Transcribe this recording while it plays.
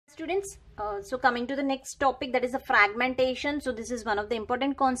students. So coming to the next topic, that is the fragmentation. So this is one of the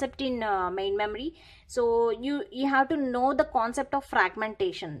important concept in main memory. So you have to know the concept of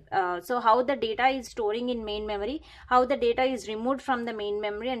fragmentation. So how the data is storing in main memory, how the data is removed from the main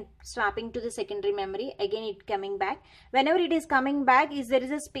memory and swapping to the secondary memory, again it coming back. Whenever it is coming back, is there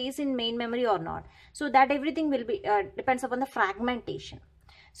is a space in main memory or not? So that everything will be depends upon the fragmentation.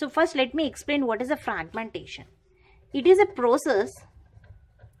 So first let me explain what is a fragmentation. It is a process,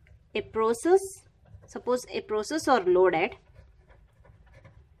 suppose a process or loaded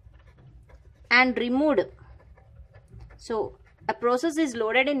and removed. So a process is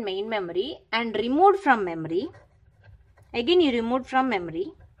loaded in main memory and removed from memory. Again you removed from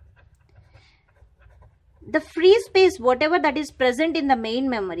memory. The free space, whatever that is present in the main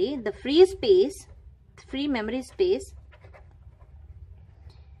memory, the free space, free memory space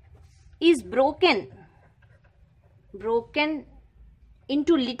is broken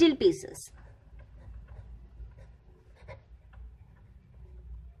into little pieces.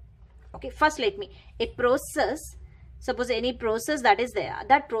 Okay, first let me, a process, suppose any process that is there,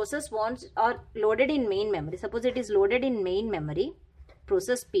 that process wants or loaded in main memory. Suppose it is loaded in main memory,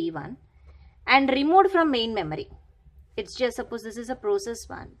 process P1, and removed from main memory. It's just suppose this is a process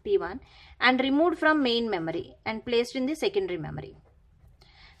 1, P1, and removed from main memory and placed in the secondary memory.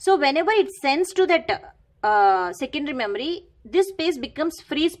 So whenever it sends to that secondary memory, this space becomes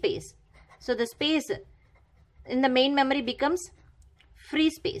free space. So the space in the main memory becomes free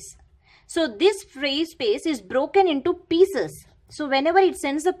space. So this free space is broken into pieces. So whenever it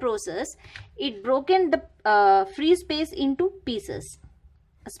sends the process, it broken the free space into pieces,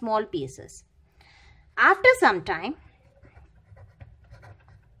 small pieces. After some time,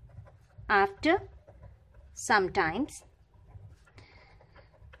 sometimes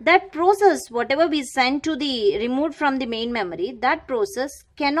that process, whatever we send to the removed from the main memory, that process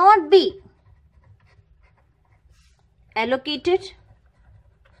cannot be allocated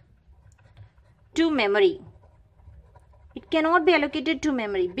to memory. It cannot be allocated to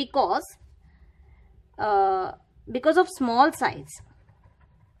memory because of small size.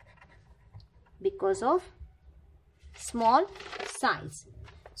 Because of small size.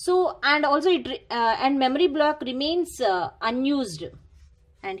 So and also it and memory block remains unused.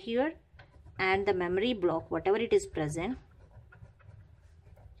 And here, and the memory block, whatever it is present,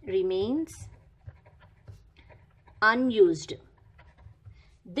 remains unused.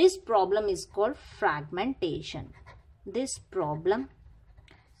 This problem is called fragmentation. This problem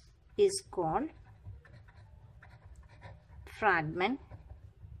is called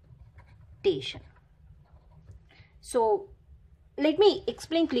fragmentation. So let me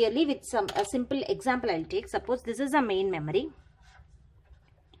explain clearly with a simple example I'll take. Suppose this is a main memory.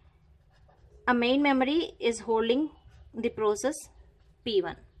 A main memory is holding the process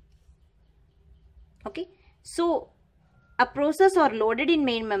P1. Okay, so a process are loaded in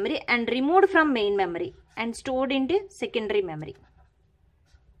main memory and removed from main memory and stored into secondary memory.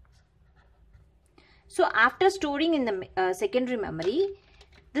 So after storing in the secondary memory,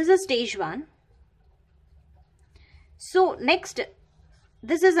 this is stage 1. So next,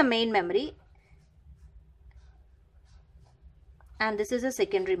 this is a main memory and this is a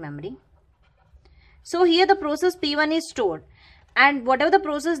secondary memory. So here the process P1 is stored and whatever the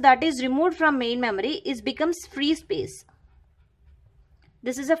process that is removed from main memory is becomes free space.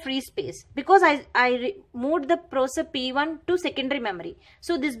 This is a free space because I moved the process P1 to secondary memory.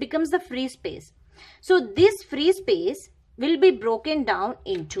 So this becomes the free space. So this free space will be broken down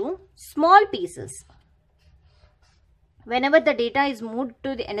into small pieces. Whenever the data is moved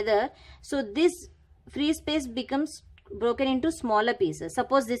to the another, so this free space becomes broken into smaller pieces.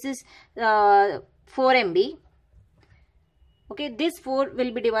 Suppose this is 4 MB. Okay, this 4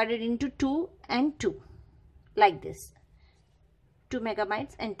 will be divided into 2 and 2 like this. 2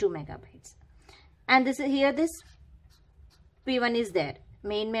 megabytes and 2 megabytes. And this is here, this P1 is there,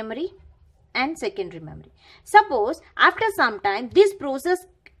 main memory and secondary memory. Suppose after some time this process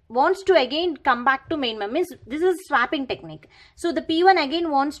wants to again come back to main memory. This is swapping technique. So the P1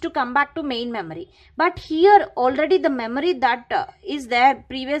 again wants to come back to main memory. But here already the memory that is there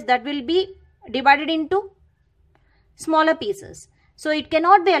previous, that will be divided into smaller pieces. So it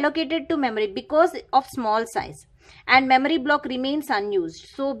cannot be allocated to memory because of small size. And memory block remains unused.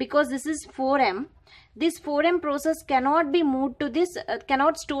 So because this is 4M, this 4M process cannot be moved to this,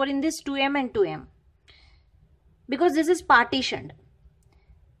 cannot store in this 2M and 2M. Because this is partitioned.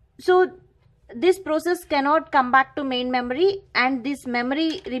 So this process cannot come back to main memory and this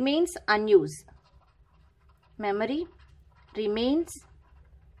memory remains unused. Memory remains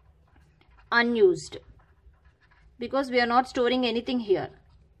unused because we are not storing anything here.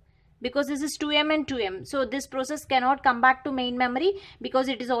 because this is 2M and 2M. So this process cannot come back to main memory because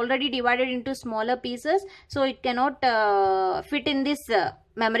it is already divided into smaller pieces. So it cannot fit in this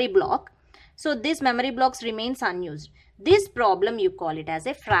memory block. So this memory blocks remains unused. This problem you call it as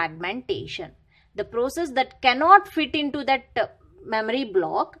a fragmentation. The process that cannot fit into that memory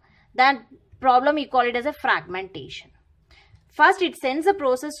block, that problem you call it as a fragmentation. First, it sends a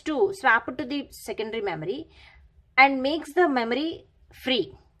process to swap it to the secondary memory and makes the memory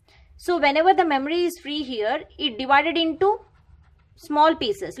free. So whenever the memory is free here, it divided into small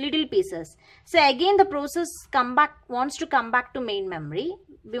pieces, little pieces. So again the process wants to come back to main memory.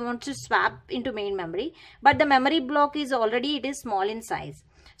 We want to swap into main memory, but the memory block is already, it is small in size.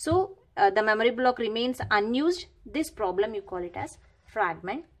 So the memory block remains unused. This problem you call it as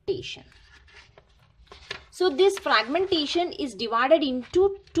fragmentation. So this fragmentation is divided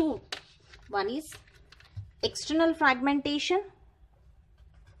into two. One is external fragmentation.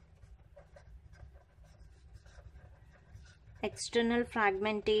 External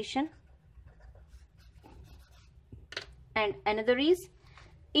fragmentation. And another is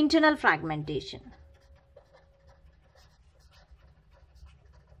internal fragmentation.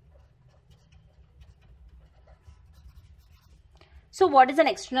 So what is an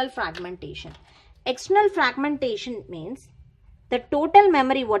external fragmentation? External fragmentation means the total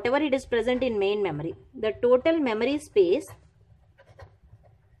memory, whatever it is present in main memory, the total memory space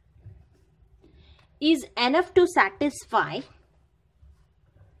is enough to satisfy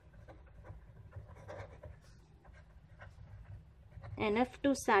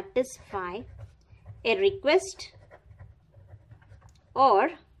a request or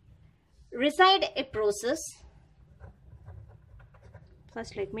recite a process.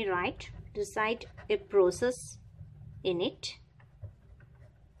 First let me write, recite a process in it,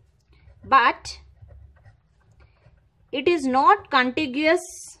 but it is not contiguous,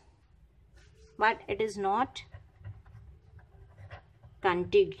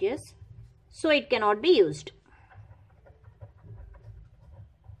 so it cannot be used.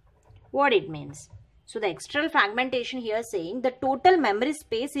 What it means? So the external fragmentation here is saying the total memory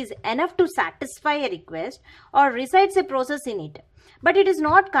space is enough to satisfy a request or recites a process in it, but it is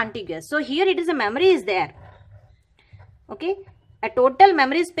not contiguous. So here it is a memory is there. Okay, a total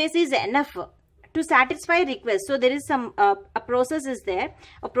memory space is enough to satisfy request. So there is some a process is there.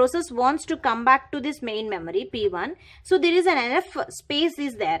 A process wants to come back to this main memory P1. So there is an enough space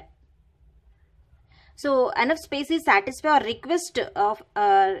is there. So enough space is satisfy a request or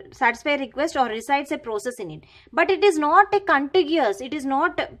recites a process in it. But it is not a contiguous. It is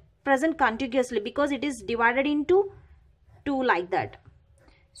not present contiguously because it is divided into two like that.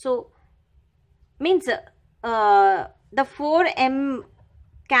 So means the 4M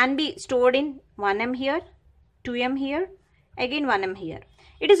can be stored in 1M here, 2M here, again 1M here.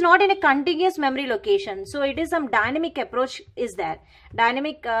 It is not in a contiguous memory location. So it is some dynamic approach is there.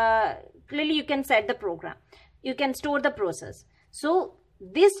 Dynamic, clearly you can set the program. You can store the process. So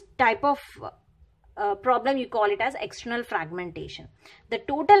this type of problem you call it as external fragmentation. The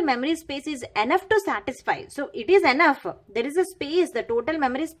total memory space is enough to satisfy. So it is enough. There is a space. The total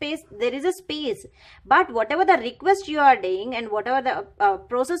memory space, there is a space. But whatever the request you are doing and whatever the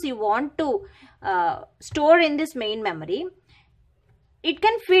process you want to store in this main memory, it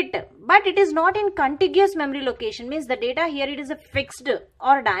can fit, but it is not in contiguous memory location. Means the data here, it is a fixed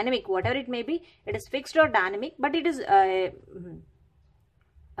or dynamic, whatever it may be. It is fixed or dynamic, but it is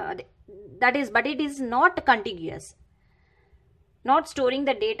but it is not contiguous. Not storing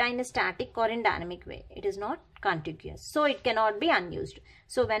the data in a static or in dynamic way. It is not contiguous, so it cannot be unused.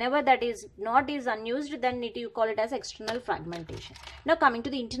 So whenever that is not is unused, then you call it as external fragmentation. Now coming to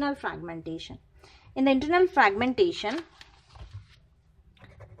the internal fragmentation. In the internal fragmentation,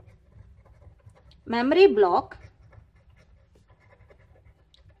 memory block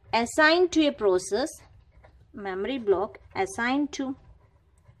assigned to a process,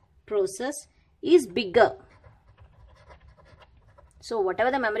 is bigger. So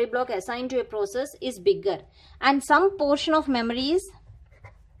whatever the memory block assigned to a process is bigger, and some portion of memory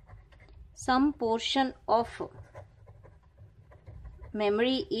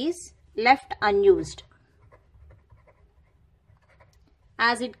is left unused,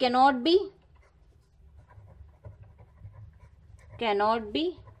 as it cannot be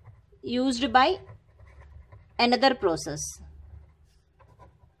used by another process.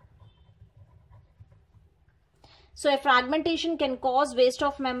 So a fragmentation can cause waste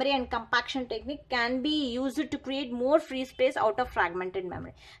of memory, and compaction technique can be used to create more free space out of fragmented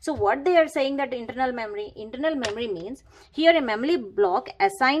memory. So what they are saying that internal memory means here a memory block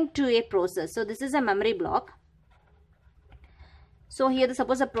assigned to a process. So this is a memory block. So here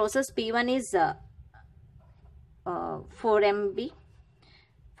suppose the process P1 is 4 MB,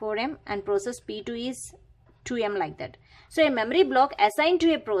 4M, and process P2 is 2M, like that. So a memory block assigned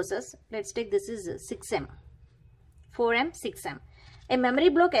to a process, let's take this is 6M, 4M, 6M. A memory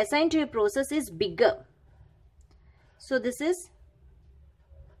block assigned to a process is bigger. So this is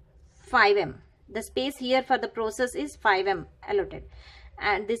 5M. The space here for the process is 5M allotted,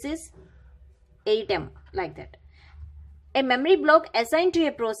 and this is 8M, like that. A memory block assigned to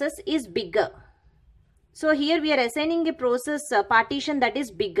a process is bigger. So here we are assigning a process partition that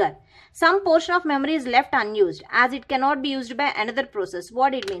is bigger. Some portion of memory is left unused as it cannot be used by another process.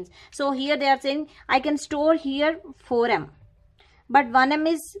 What it means? So here they are saying I can store here 4M, but 1M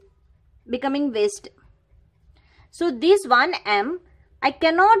is becoming waste. So this 1M I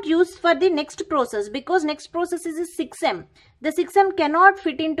cannot use for the next process because next process is 6M. The 6M cannot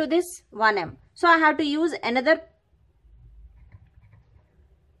fit into this 1M. So I have to use another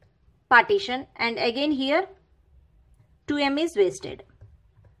partition, and again here 2M is wasted.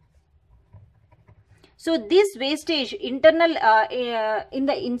 So this wastage internal in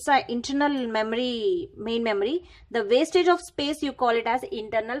the internal memory, main memory, the wastage of space you call it as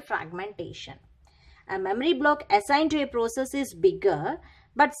internal fragmentation. A memory block assigned to a process is bigger,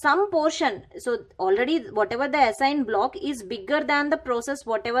 but some portion, so already whatever the assigned block is bigger than the process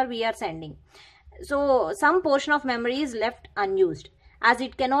whatever we are sending. So some portion of memory is left unused as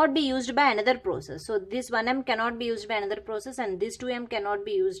it cannot be used by another process. So this 1M cannot be used by another process, and this 2M cannot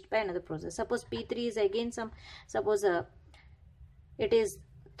be used by another process. Suppose P3 is again suppose it is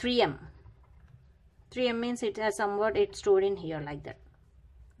 3M. 3M means it has somewhat it's stored in here, like that.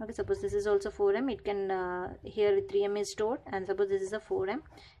 Okay, suppose this is also 4M, it can here 3M is stored, and suppose this is a 4M,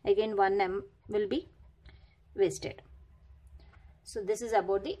 again 1M will be wasted. So this is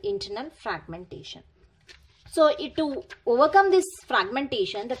about the internal fragmentation. So to overcome this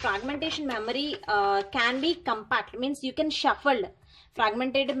fragmentation, the fragmentation memory can be compact, means you can shuffle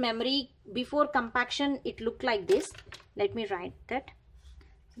fragmented memory. Before compaction it look like this. Let me write that.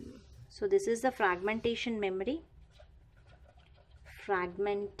 So this is the fragmentation memory.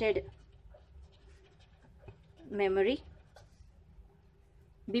 Fragmented memory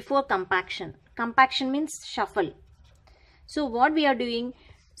before compaction. Compaction means shuffle. So what we are doing,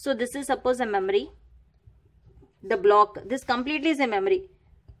 so this is suppose a memory, the block, this completely is a memory.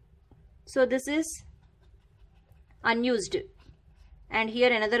 So this is unused, and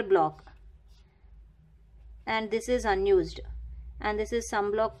here another block, and this is unused, and this is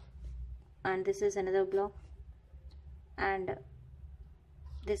some block, and this is another block, and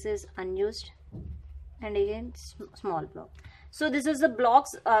this is unused, and again small block. So this is the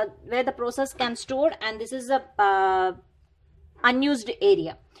blocks where the process can store, and this is the unused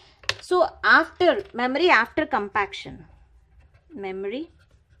area. So after memory after compaction, memory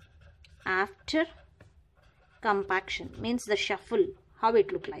after compaction means the shuffle, how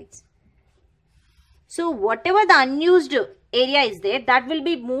it look like. So whatever the unused area is there, that will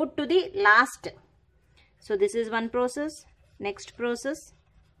be moved to the last. So this is one process, next process,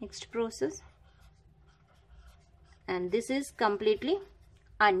 next process, and this is completely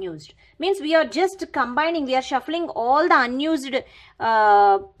unused. Means we are just combining, we are shuffling all the unused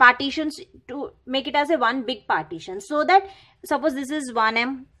partitions to make it as a one big partition. So that suppose this is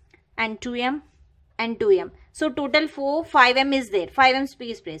 1M and 2M and 2M. So total 5M is there, 5M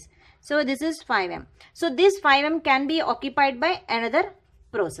space. So this is 5M. So this 5M can be occupied by another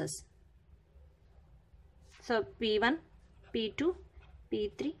process. So P1, P2,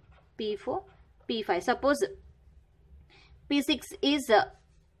 P3, P4, P5. Suppose P6 is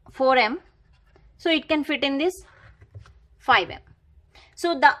 4M. So it can fit in this 5M.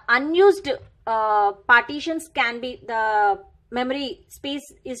 So the unused partitions can be, the memory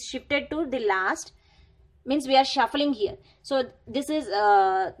space is shifted to the last, means we are shuffling here. So this is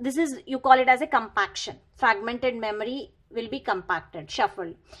you call it as a compaction. Fragmented memory will be compacted,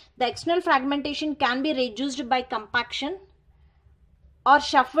 shuffled. The external fragmentation can be reduced by compaction or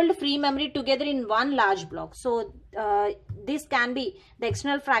shuffled free memory together in one large block. So this can be, the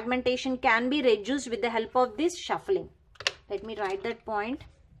external fragmentation can be reduced with the help of this shuffling. Let me write that point.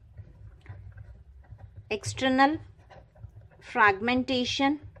 External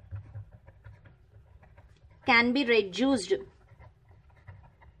fragmentation can be reduced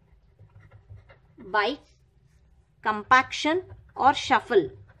by compaction or shuffle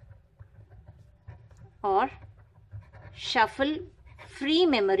free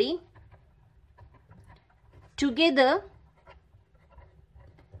memory together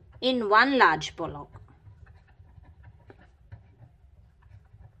in one large block.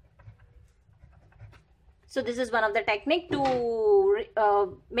 So this is one of the technique to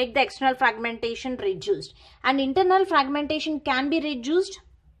make the external fragmentation reduced. And internal fragmentation can be reduced.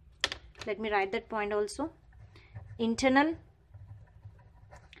 Let me write that point also. Internal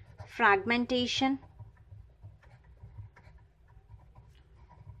fragmentation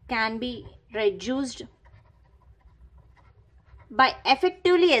can be reduced by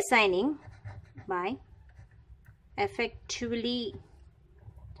effectively assigning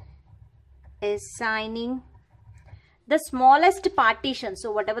the smallest partition.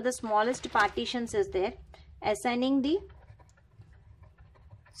 So whatever the smallest partitions is there, assigning the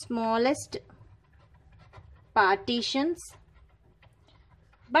smallest partitions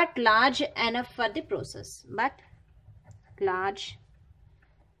but large enough for the process,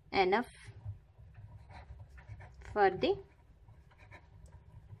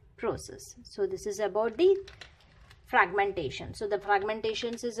 So this is about the fragmentation. So the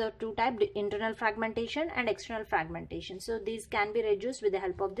fragmentations is a two type, internal fragmentation and external fragmentation. So these can be reduced with the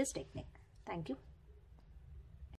help of this technique. Thank you.